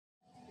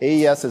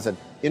AES is an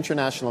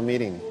international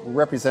meeting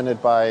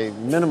represented by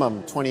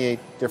minimum 28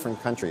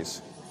 different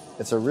countries.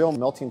 It's a real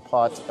melting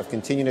pot of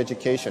continuing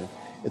education.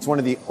 It's one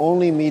of the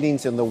only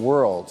meetings in the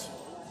world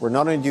where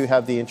not only do you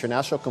have the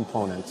international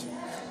component,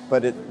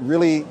 but it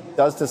really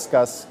does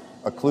discuss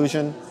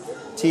occlusion,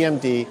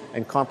 TMD,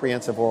 and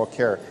comprehensive oral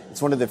care.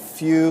 It's one of the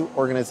few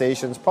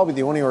organizations, probably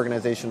the only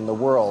organization in the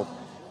world,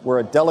 where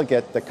a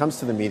delegate that comes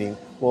to the meeting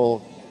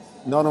will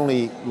not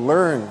only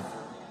learn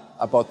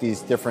about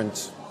these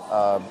different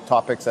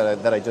topics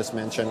that I just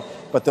mentioned,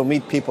 but they'll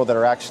meet people that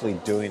are actually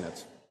doing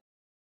it.